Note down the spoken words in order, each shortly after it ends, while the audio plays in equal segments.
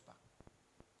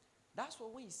That's why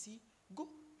when you see,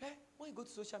 when you go to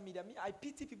social media, I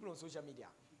pity people on social media.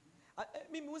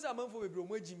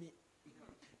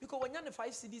 Because when you have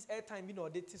 5 CDs airtime, you know,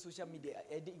 they social media,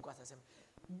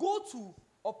 go to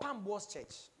Opam Boss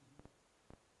Church.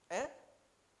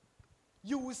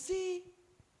 You will see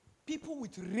people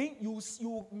with range,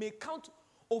 you may count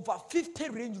over 50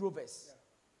 Range Rovers.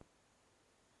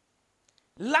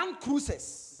 Yeah. Land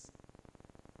Cruisers.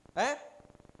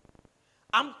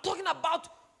 I'm talking about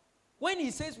when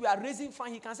he says we are raising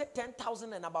funds, he can say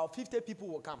 10,000 and about 50 people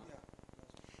will come. Yeah.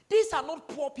 These are not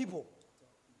poor people.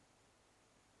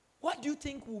 What do you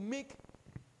think will make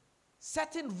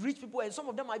certain rich people, and some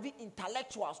of them are even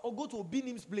intellectuals, or go to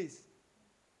Obinim's place,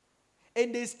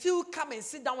 and they still come and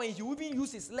sit down and he will even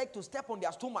use his leg to step on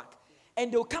their stomach,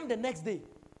 and they'll come the next day?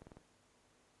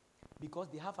 Because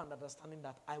they have an understanding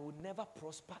that I will never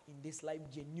prosper in this life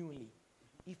genuinely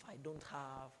if I don't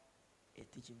have a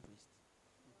teaching priest.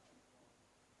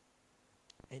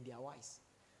 And they are wise.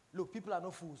 Look, people are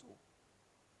not fools.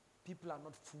 People are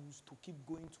not fools to keep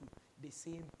going to the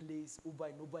same place over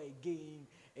and over again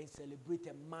and celebrate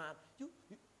a man.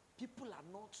 People are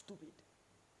not stupid.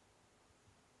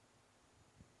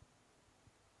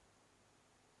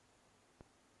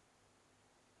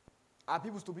 Are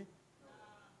people stupid?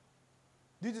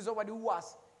 This is somebody who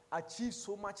has achieved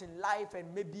so much in life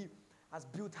and maybe has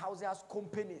built houses,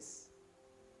 companies.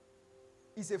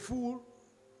 Is a fool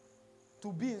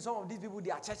to be in some of these people,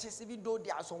 their churches, even though they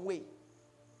are some way.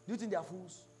 Do you think they are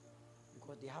fools?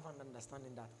 Because they have an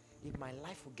understanding that if my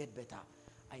life will get better,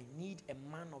 I need a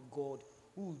man of God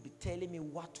who will be telling me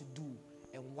what to do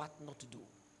and what not to do.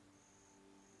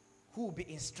 Who will be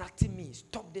instructing me,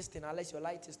 stop this thing unless your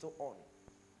light is still on.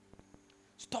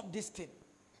 Stop this thing.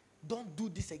 Don't do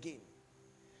this again.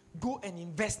 Go and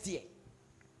invest here.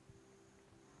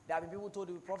 There have been people who told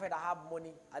the prophet, I have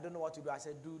money, I don't know what to do. I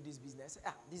said, do this business.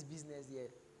 This business here.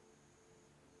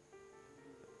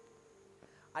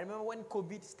 I remember when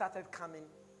COVID started coming,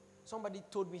 somebody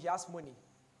told me he has money,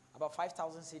 about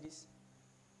 5,000 cedis,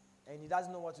 and he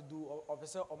doesn't know what to do.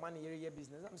 Officer or money area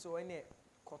business. So when they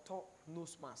koto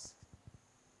nose mask,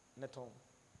 neton.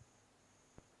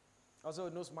 Also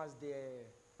nose mask there.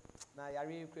 Now I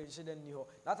really shouldn't know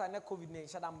that. I know COVID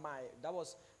that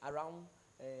was around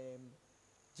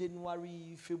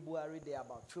January, February there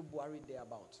about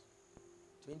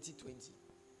 2020.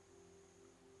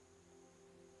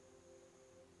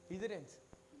 He didn't.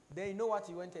 Then you know what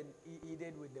he went and he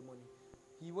did with the money?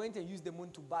 He went and used the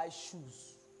money to buy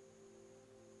shoes.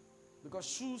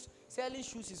 Because selling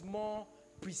shoes is more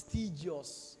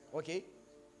prestigious. Okay?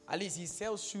 At least he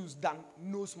sells shoes than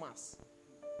nose mask.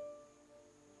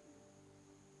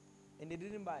 And they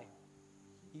didn't buy.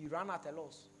 He ran at a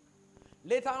loss.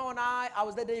 Later on, I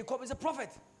was there. He called me and said, Prophet,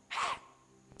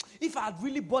 if I had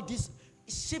really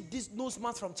shipped this nose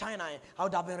mask from China, I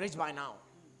would have been rich by now.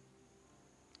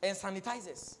 And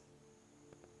sanitizers.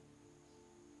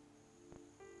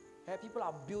 People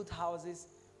have built houses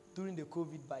during the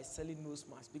COVID by selling nose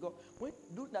masks. Because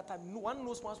during that time, one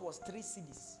nose mask was 3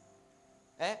 cedis.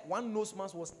 One nose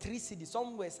mask was 3 cedis.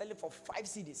 Some were selling for 5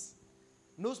 cedis.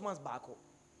 Nose mask back up.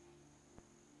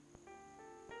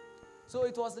 So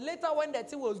it was later when that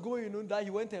thing was going on that he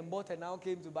went and bought and now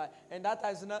came to buy. And that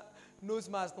time, nose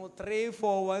mask, 3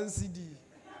 for 1 CD.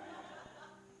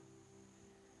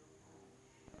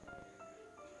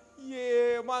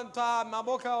 Yeah, manta,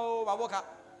 maboka.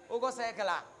 Ogo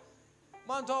sekela.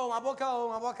 Manto,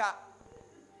 maboka.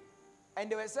 And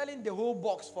they were selling the whole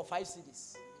box for 5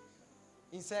 CDs.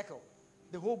 In circle.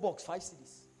 The whole box, 5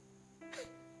 CDs.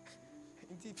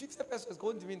 Until 50 pesos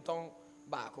going to win tongue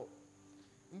back.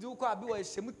 Until Kwabi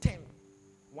was 10,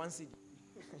 1 CD.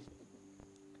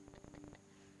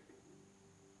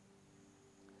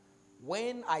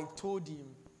 When I told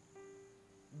him,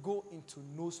 go into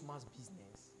nose mask business,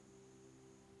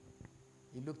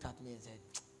 he looked at me and said,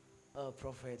 oh,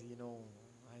 Prophet,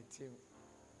 I think,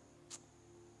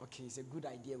 okay, it's a good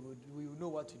idea. We will know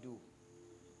what to do.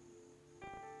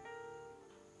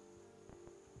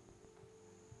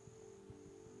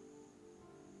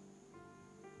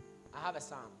 I have a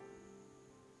son.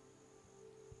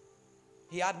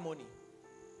 He had money.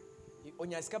 He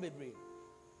onya iska bebre.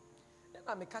 Then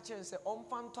I catch him and say,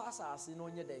 fan to asas in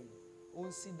onye day.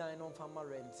 Sit down on farmer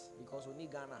rent because we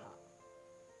need Ghana.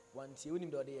 Once you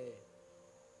need the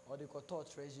or they could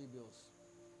touch treasury bills.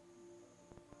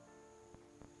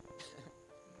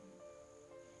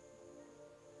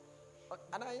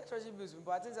 And I treasury bills,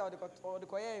 but I think they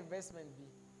could investment be.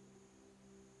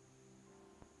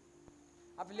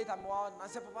 After later, I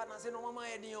said, Papa, I said, no, Mama,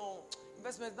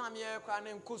 investment, I'm here, crying,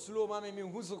 and slow, Mammy,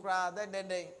 who's so crowd, then.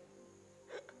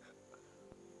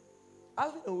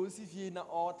 As we know, if you na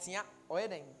or tia or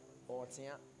then or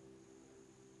tia.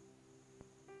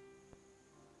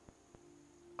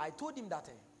 I told him that.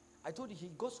 I told him he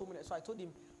got so many. So I told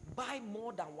him buy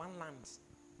more than one land.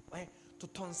 To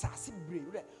turn sasi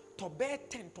brave. To bear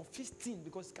 10 to 15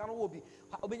 because can will be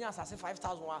obenya sasi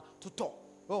 5,000 to talk.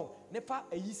 Oh, nepa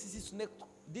a UCC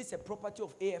this is a property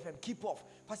of AFM. Keep off.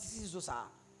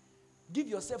 Give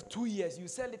yourself 2 years. You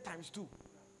sell it times 2.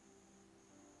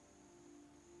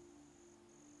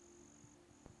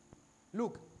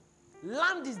 Look,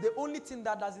 land is the only thing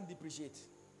that doesn't depreciate.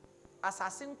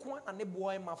 Assassin kwan and a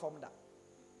boy ma from that.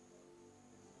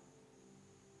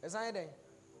 Is that anything?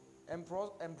 Emperor.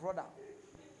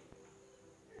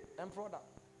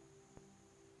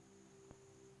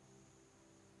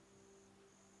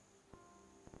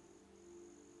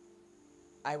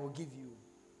 I will give you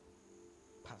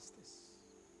pastors.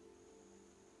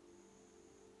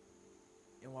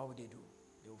 And what will they do?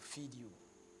 They will feed you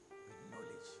with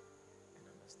knowledge and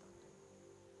understanding.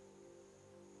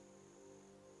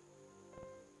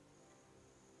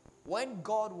 When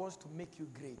God wants to make you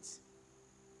great,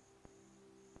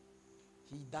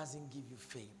 He doesn't give you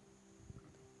fame.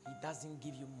 He doesn't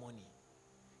give you money.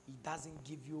 He doesn't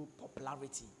give you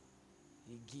popularity.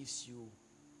 He gives you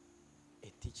a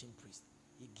teaching priest.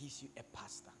 He gives you a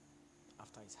pastor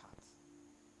after his heart.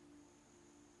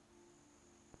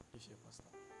 He gives you a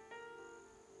pastor.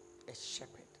 A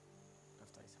shepherd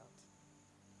after his heart.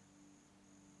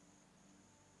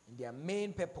 And their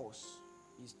main purpose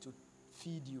is to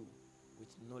feed you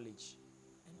with knowledge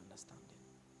and understanding.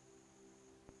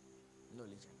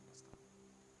 Knowledge and understanding.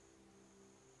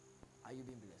 Are you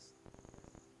being blessed?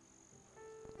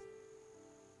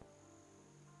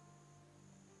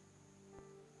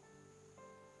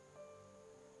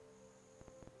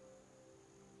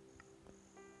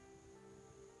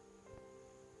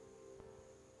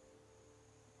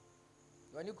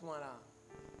 When you come on,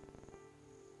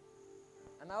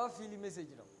 and I feel the message,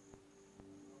 you know.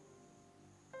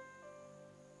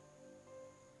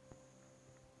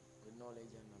 With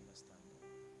knowledge and understanding.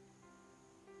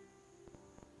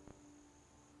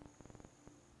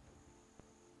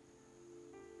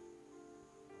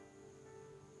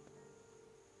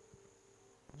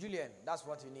 Julian, that's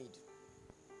what you need.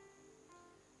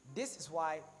 This is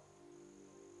why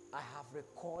I have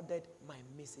recorded my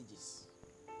messages.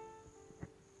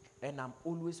 And I'm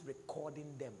always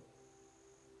recording them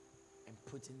and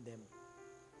putting them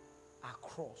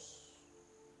across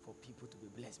for people to be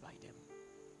blessed by them.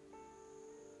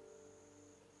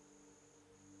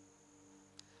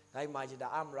 I imagine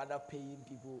that I'm rather paying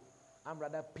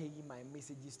my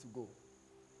messages to go.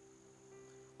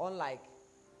 Unlike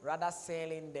rather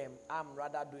selling them, I'm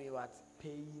rather doing what?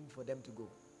 Paying for them to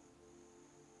go.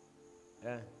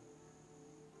 Yeah.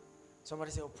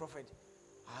 Somebody say, oh, prophet,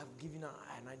 I've given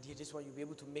an idea. This is why you'll be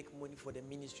able to make money for the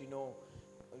ministry. No,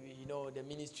 the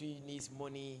ministry needs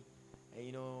money. And,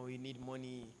 you need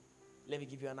money. Let me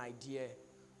give you an idea.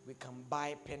 We can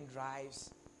buy pen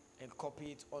drives and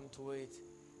copy it onto it.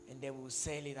 And then we'll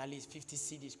sell it at least 50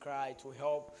 CDs to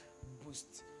help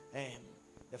boost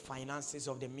the finances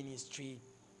of the ministry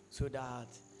so that,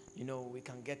 we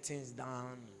can get things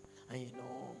done. And,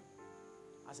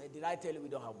 I said, did I tell you we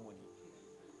don't have money?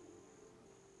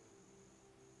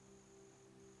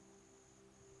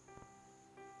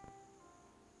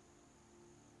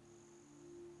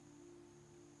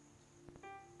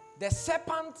 The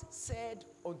serpent said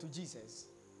unto Jesus,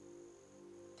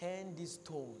 turn this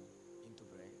stone into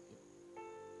bread.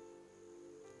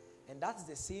 And that's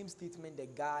the same statement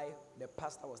the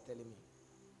pastor was telling me.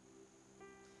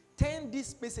 Turn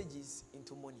these messages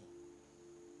into money.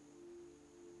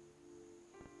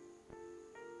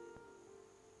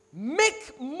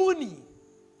 Make money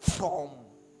from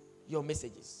your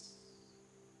messages.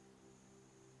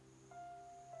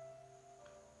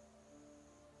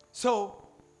 So,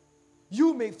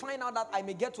 you may find out that I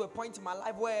may get to a point in my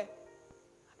life where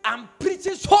I'm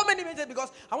preaching so many messages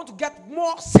because I want to get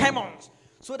more sermons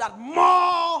so that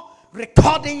more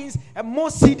recordings and more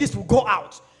CDs will go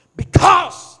out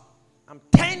because I'm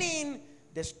turning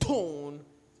the stone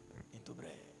into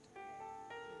bread.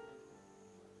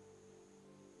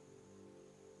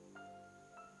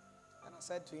 And I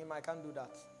said to him, I can't do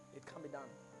that. It can't be done.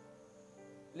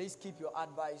 Please keep your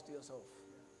advice to yourself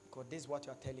because this is what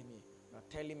you are telling me. You are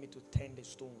telling me to turn the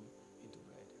stone into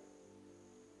bread.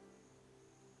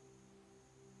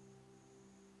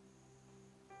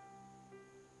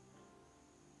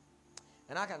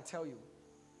 And I can tell you,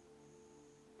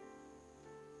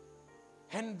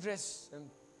 hundreds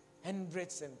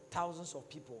and thousands of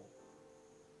people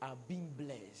are being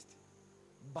blessed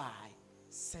by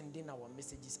sending our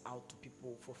messages out to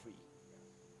people for free.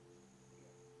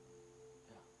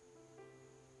 Yeah.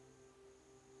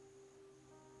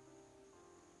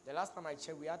 The last time I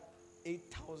checked, we had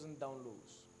 8,000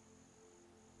 downloads.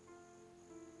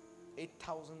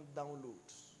 8,000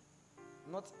 downloads.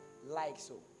 Not likes,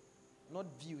 so not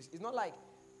views. It's not like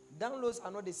downloads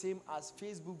are not the same as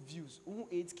Facebook views.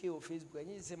 8K or Facebook,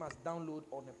 and it's the same as download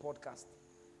on a podcast.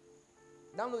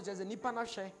 Download just a nipa na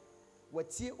share.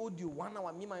 What see audio 1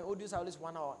 hour. Me, my audios are always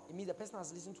 1 hour. It means the person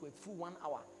has listened to a full 1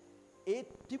 hour.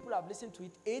 8 people have listened to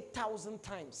it 8,000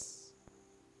 times.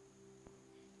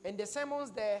 And the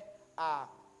sermons there are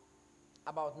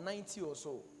about 90 or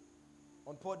so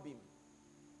on Podbeam.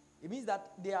 It means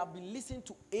that they have been listened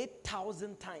to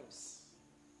 8,000 times.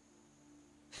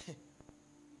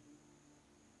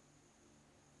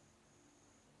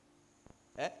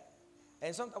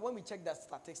 And sometimes when we check the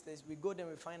statistics, we go there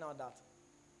and we find out that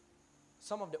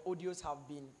some of the audios have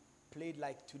been played,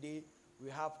 like today,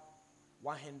 we have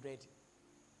 100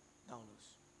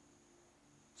 downloads.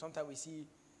 Sometimes we see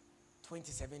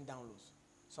 27 downloads.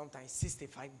 Sometimes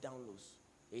 65 downloads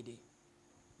a day.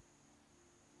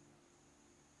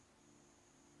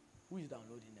 Who is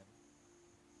downloading them?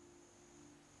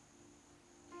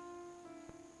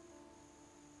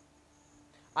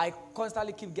 I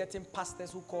constantly keep getting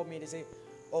pastors who call me and they say,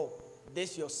 oh,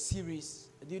 this is your series.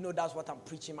 Do you know that's what I'm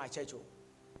preaching in my church? Oh?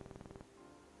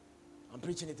 I'm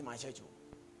preaching it in my church.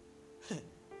 Oh.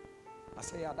 I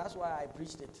say, yeah, that's why I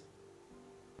preached it.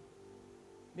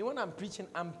 Me, when I'm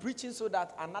preaching so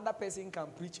that another person can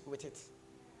preach with it.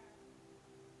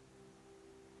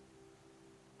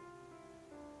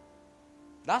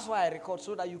 That's why I record,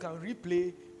 so that you can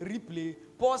replay,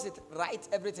 pause it, write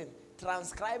everything,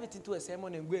 transcribe it into a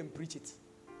sermon and go and preach it.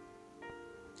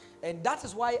 And that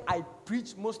is why I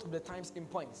preach most of the times in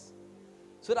points,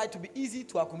 so that it will be easy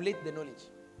to accumulate the knowledge.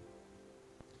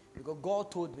 Because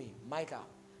God told me, Micah,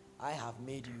 I have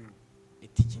made you a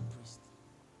teaching priest.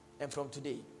 And from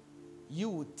today, you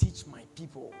will teach my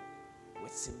people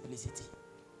with simplicity.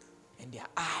 And their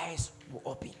eyes will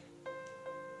open.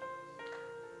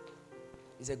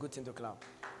 It's a good thing to clap.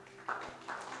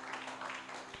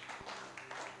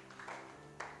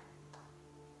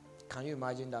 Can you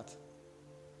imagine that?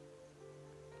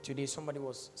 Today somebody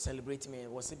was celebrating me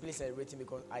and was simply celebrating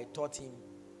because I taught him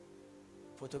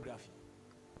photography.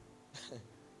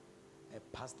 A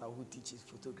pastor who teaches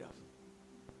photography.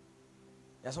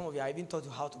 There are some of you, I even taught you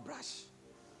how to brush,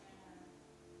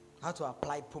 how to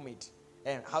apply pomade,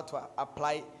 and how to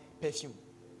apply perfume.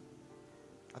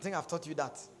 I think I've taught you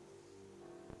that.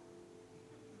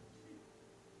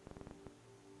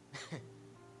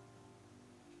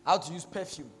 How to use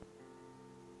perfume.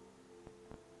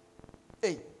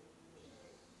 Hey.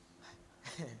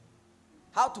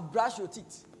 How to brush your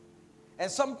teeth.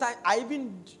 And sometimes I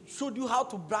even showed you how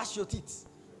to brush your teeth.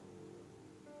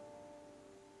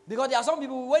 Because there are some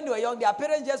people, when they were young, their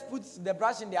parents just put the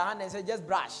brush in their hand and say, just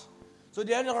brush. So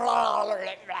they are done.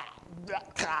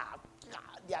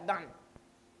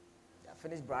 They are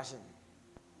finished brushing.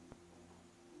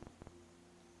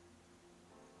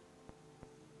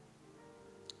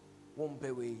 Won't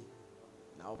pay way.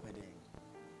 Now pay day.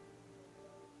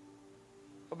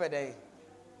 Open day.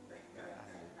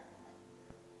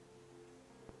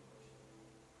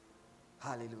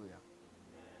 Hallelujah.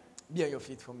 Be on your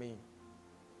feet for me.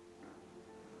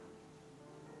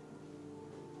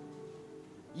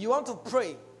 You want to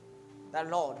pray that,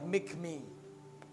 Lord, make me